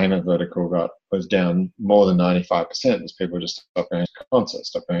 the entertainment vertical was down more than 95% as people just stopped going to concerts,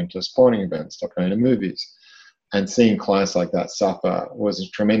 stopped going to sporting events, stopped going to movies. And seeing clients like that suffer was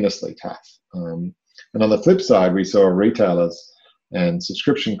tremendously tough. And on the flip side, we saw retailers and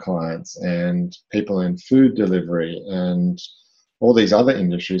subscription clients and people in food delivery and all these other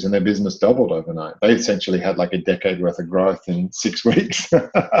industries, and their business doubled overnight. They essentially had like a decade worth of growth in 6 weeks.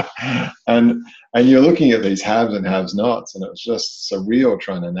 and you're looking at these haves and have-nots, and it was just surreal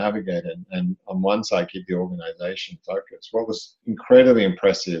trying to navigate it. And on one side, keep the organization focused. What was incredibly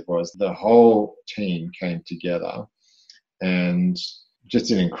impressive was the whole team came together and just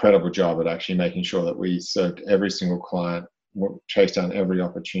did an incredible job at actually making sure that we served every single client, chased down every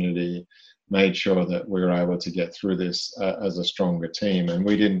opportunity, made sure that we were able to get through this as a stronger team. And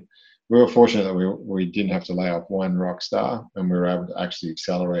we were fortunate that we didn't have to lay off one rock star, and we were able to actually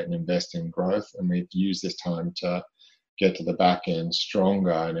accelerate and invest in growth. And we've used this time to get to the back end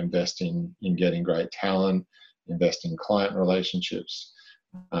stronger and invest in getting great talent, invest in client relationships.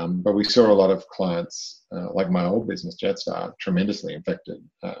 But we saw a lot of clients, like my old business, Jetstar, tremendously affected.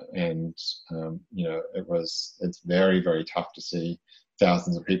 You know, it's very, very tough to see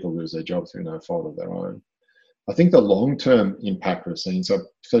thousands of people lose their jobs through no fault of their own. I think the long-term impact we've seen, so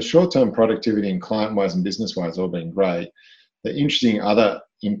short-term productivity and client-wise and business-wise all been great. The interesting other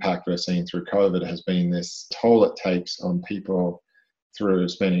impact we're seeing through COVID has been this toll it takes on people through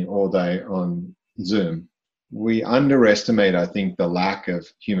spending all day on Zoom. We underestimate, I think, the lack of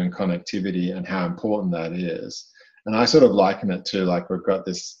human connectivity and how important that is. And I sort of liken it to like we've got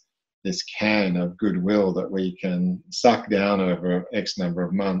this can of goodwill that we can suck down over X number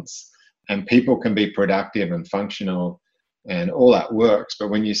of months, and people can be productive and functional and all that works. But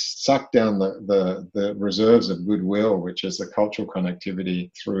when you suck down the reserves of goodwill, which is the cultural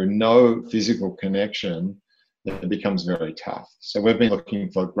connectivity, through no physical connection, it becomes very tough. So we've been looking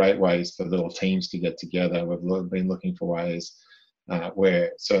for great ways for little teams to get together. We've been looking for ways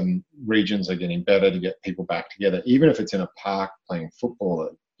where some regions are getting better to get people back together, even if it's in a park playing football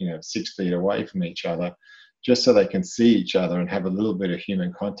at 6 feet away from each other, just so they can see each other and have a little bit of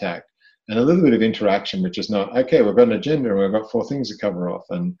human contact and a little bit of interaction, which is not, okay, we've got an agenda and we've got 4 things to cover off.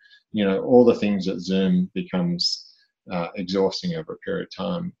 And, all the things at Zoom becomes exhausting over a period of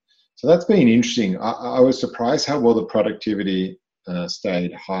time. So that's been interesting. I was surprised how well the productivity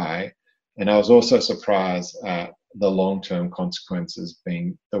stayed high. And I was also surprised at the long-term consequences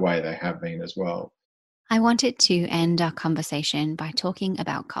being the way they have been as well. I wanted to end our conversation by talking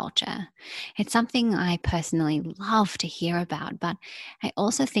about culture. It's something I personally love to hear about, but I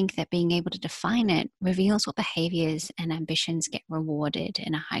also think that being able to define it reveals what behaviors and ambitions get rewarded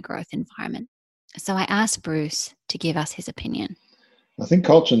in a high growth environment. So I asked Bruce to give us his opinion. I think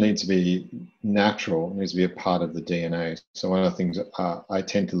culture needs to be natural, needs to be a part of the DNA. So one of the things I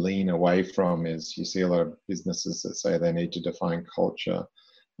tend to lean away from is you see a lot of businesses that say they need to define culture,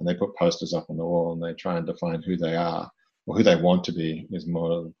 and they put posters up on the wall and they try and define who they are or who they want to be is more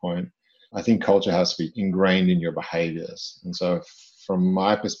to the point. I think culture has to be ingrained in your behaviors. And so from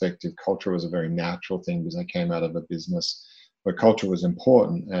my perspective, culture was a very natural thing because I came out of a business where culture was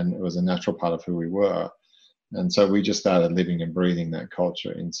important and it was a natural part of who we were. And so we just started living and breathing that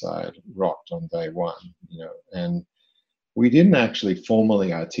culture inside Rokt on day one, and we didn't actually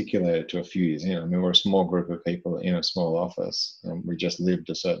formally articulate it to a few years in. I mean, we're a small group of people in a small office, and we just lived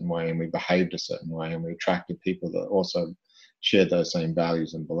a certain way and we behaved a certain way, and we attracted people that also shared those same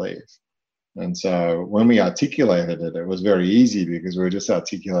values and beliefs. And so when we articulated it, it was very easy because we were just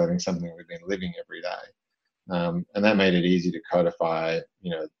articulating something we've been living every day. And that made it easy to codify,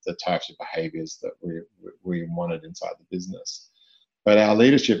 the types of behaviors that we wanted inside the business. But our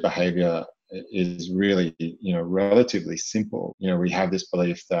leadership behavior is really, relatively simple. We have this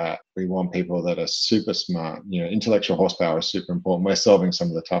belief that we want people that are super smart. Intellectual horsepower is super important. We're solving some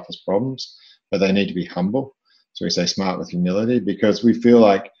of the toughest problems, but they need to be humble. So we say smart with humility, because we feel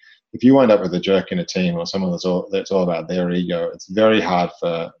like if you wind up with a jerk in a team or someone that's all about their ego, it's very hard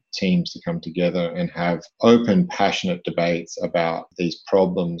for teams to come together and have open, passionate debates about these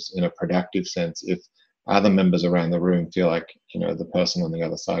problems in a productive sense if other members around the room feel like, the person on the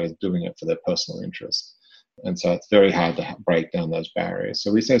other side is doing it for their personal interest. And so it's very hard to break down those barriers.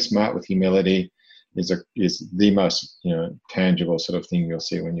 So we say smart with humility is the most, tangible sort of thing you'll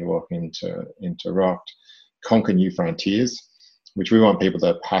see when you walk into Rocked. Conquer new frontiers, which we want people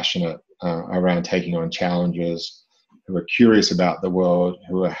that are passionate around taking on challenges, who are curious about the world,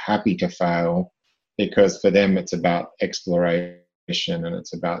 who are happy to fail, because for them it's about exploration and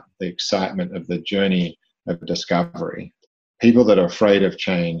it's about the excitement of the journey of discovery. People that are afraid of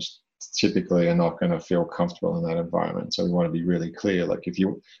change typically are not going to feel comfortable in that environment. So we want to be really clear. Like if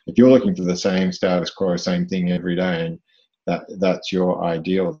you're looking for the same status quo, same thing every day, and that's your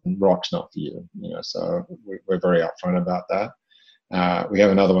ideal, Rock's not for you. So we're very upfront about that. We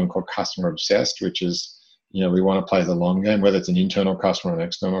have another one called Customer Obsessed, which is, we want to play the long game, whether it's an internal customer or an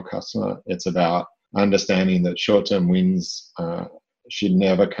external customer. It's about understanding that short-term wins should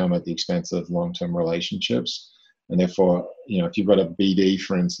never come at the expense of long-term relationships. And therefore, if you've got a BD,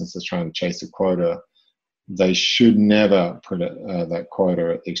 for instance, that's trying to chase a quota, they should never put that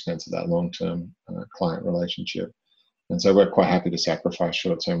quota at the expense of that long-term client relationship. And so we're quite happy to sacrifice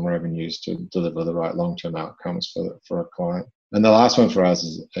short-term revenues to deliver the right long-term outcomes for a client. And the last one for us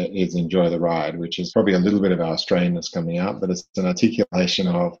is enjoy the ride, which is probably a little bit of our Australianness coming out, but it's an articulation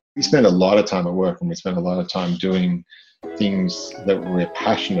of, we spend a lot of time at work and we spend a lot of time doing things that we're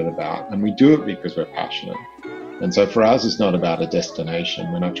passionate about, and we do it because we're passionate. And so for us, it's not about a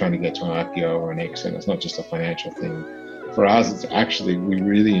destination. We're not trying to get to an IPO or an exit. It's not just a financial thing. For us, it's actually, we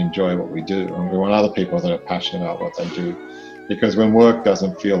really enjoy what we do, and we want other people that are passionate about what they do, because when work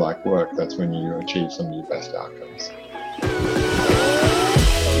doesn't feel like work, that's when you achieve some of your best outcomes.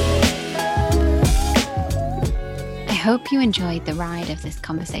 I hope you enjoyed the ride of this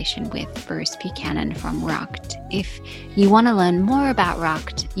conversation with Bruce Buchanan from Rocked. If you want to learn more about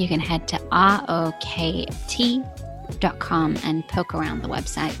Rocked, you can head to rokt.com and poke around the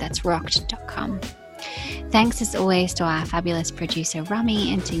website. That's rocked.com. Thanks as always to our fabulous producer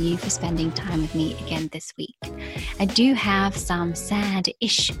Rami, and to you for spending time with me again this week. I do have some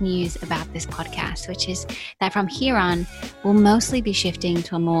sad-ish news about this podcast, which is that from here on, we'll mostly be shifting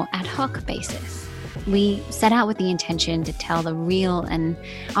to a more ad hoc basis. We set out with the intention to tell the real and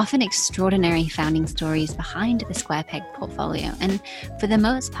often extraordinary founding stories behind the Square Peg portfolio, and for the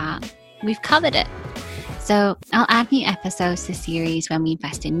most part, we've covered it. So I'll add new episodes to the series when we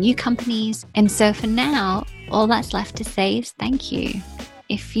invest in new companies. And so for now, all that's left to say is thank you.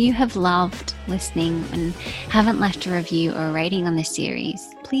 If you have loved listening and haven't left a review or a rating on this series,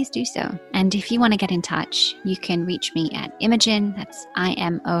 please do so. And if you want to get in touch, you can reach me at Imogen, that's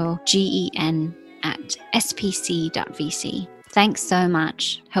IMOGEN, at spc.vc. Thanks so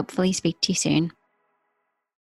much. Hopefully speak to you soon.